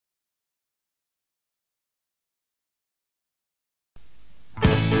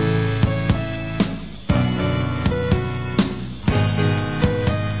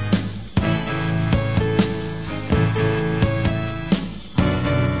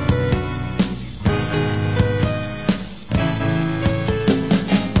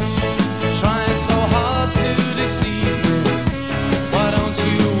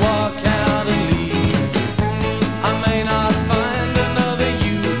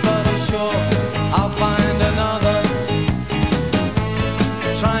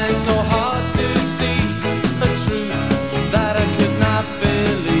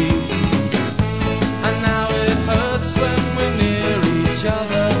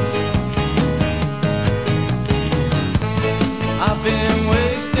been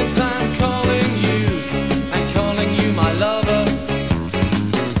wasting time calling you and calling you my lover.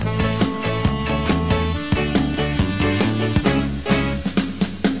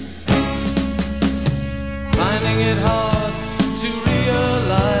 Finding it hard to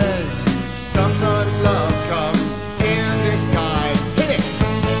realize sometimes love comes in disguise. Hit it!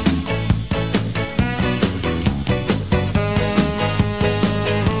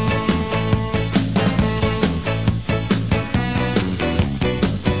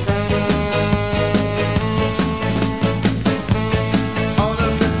 All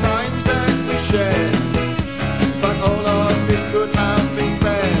of the times that we shared, but all of this could have been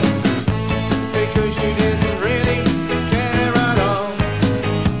spared, because you didn't really care at all.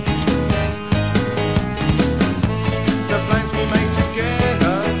 The plans we made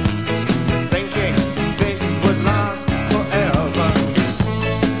together, thinking this would last forever,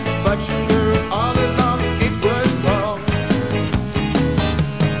 but you